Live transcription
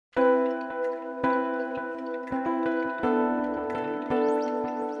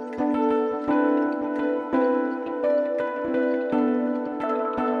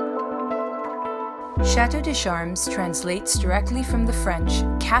Château de Charmes translates directly from the French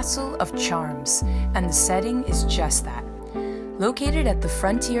Castle of Charms, and the setting is just that. Located at the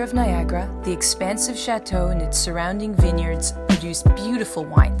frontier of Niagara, the expansive chateau and its surrounding vineyards produce beautiful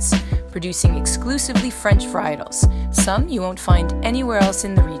wines, producing exclusively French varietals, some you won't find anywhere else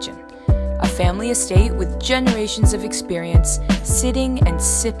in the region. A family estate with generations of experience, sitting and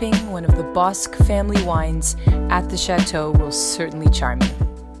sipping one of the Bosc family wines at the chateau will certainly charm you.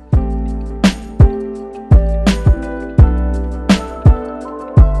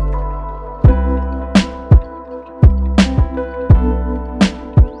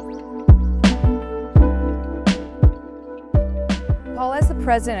 Paul, as the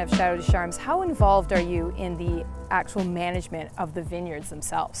president of Château de Charmes, how involved are you in the actual management of the vineyards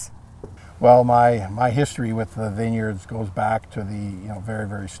themselves? Well, my history with the vineyards goes back to the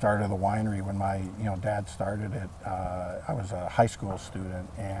very start of the winery when my dad started it. I was a high school student,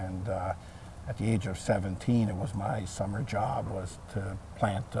 and at the age of 17, it was my summer job was to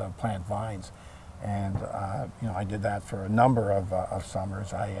plant vines, and I did that for a number of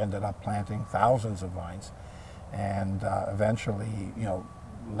summers. I ended up planting thousands of vines, and eventually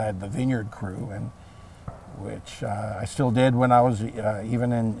led the vineyard crew, and which I still did when I was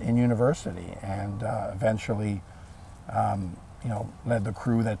even in university, and eventually led the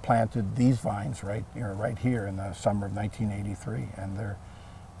crew that planted these vines right here in the summer of 1983, and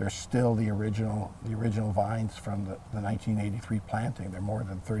they're still the original vines from the 1983 planting. They're more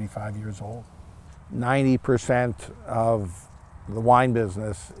than 35 years old. 90% of the wine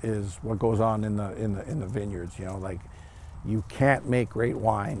business is what goes on in the vineyards. Like, you can't make great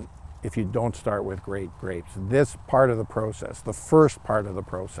wine if you don't start with great grapes. This part of the process, the first part of the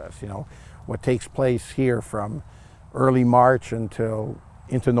process, what takes place here from early March into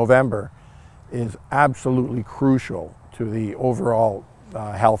November, is absolutely crucial to the overall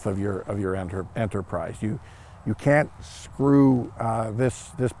health of your enterprise. You can't screw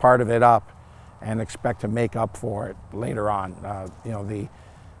this part of it up and expect to make up for it later on. The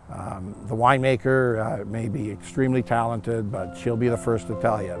winemaker may be extremely talented, but she'll be the first to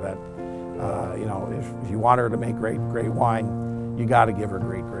tell you that if you want her to make great wine, you got to give her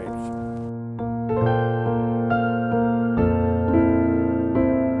great grapes.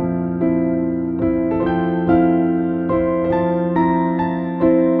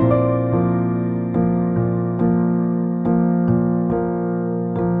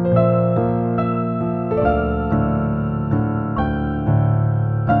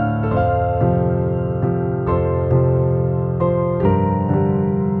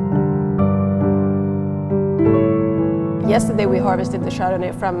 Yesterday we harvested the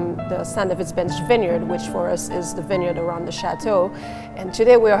Chardonnay from the St. Bench vineyard, which for us is the vineyard around the Château. And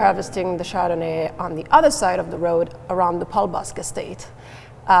today we are harvesting the Chardonnay on the other side of the road around the Paul Bosc estate.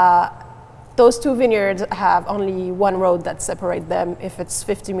 Those two vineyards have only one road that separates them. If it's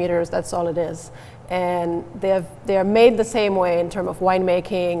 50 meters, that's all it is. And they are made the same way in terms of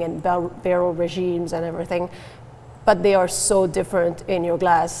winemaking and barrel regimes and everything. But they are so different in your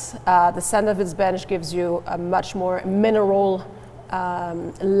glass. The St. Bench gives you a much more mineral,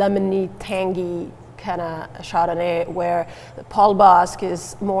 lemony, tangy kind of Chardonnay, where the Paul Bosc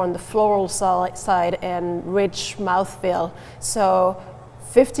is more on the floral side and rich mouthfeel. So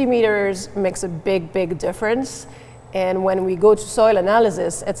 50 meters makes a big difference. And when we go to soil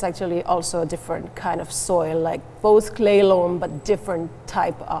analysis, it's actually also a different kind of soil, like both clay loam, but different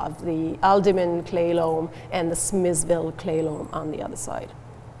type of the Alderman clay loam and the Smithville clay loam on the other side.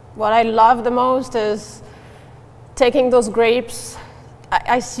 What I love the most is taking those grapes.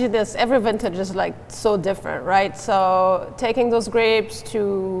 I see this, every vintage is like so different, right? So taking those grapes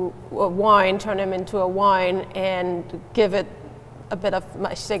to a wine, turn them into a wine and give it a bit of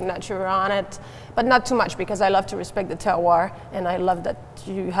my signature on it, but not too much, because I love to respect the terroir, and I love that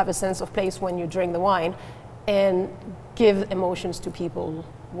you have a sense of place when you drink the wine, and give emotions to people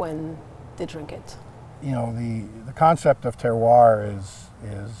when they drink it. The concept of terroir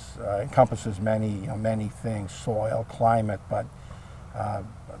encompasses many things: soil, climate, but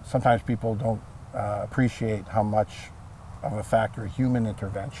sometimes people don't appreciate how much of a factor human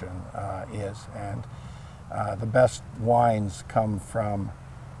intervention is. And the best wines come from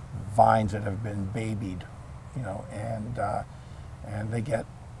vines that have been babied, and they get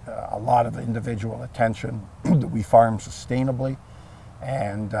a lot of individual attention. We farm sustainably,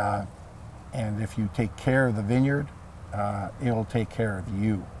 and if you take care of the vineyard, it'll take care of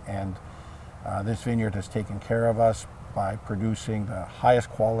you. And this vineyard has taken care of us by producing the highest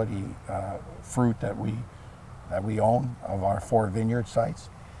quality fruit that we own of our 4 vineyard sites,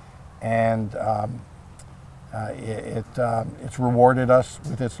 and It's rewarded us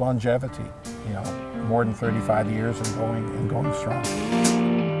with its longevity. You know, more than 35 years and going strong.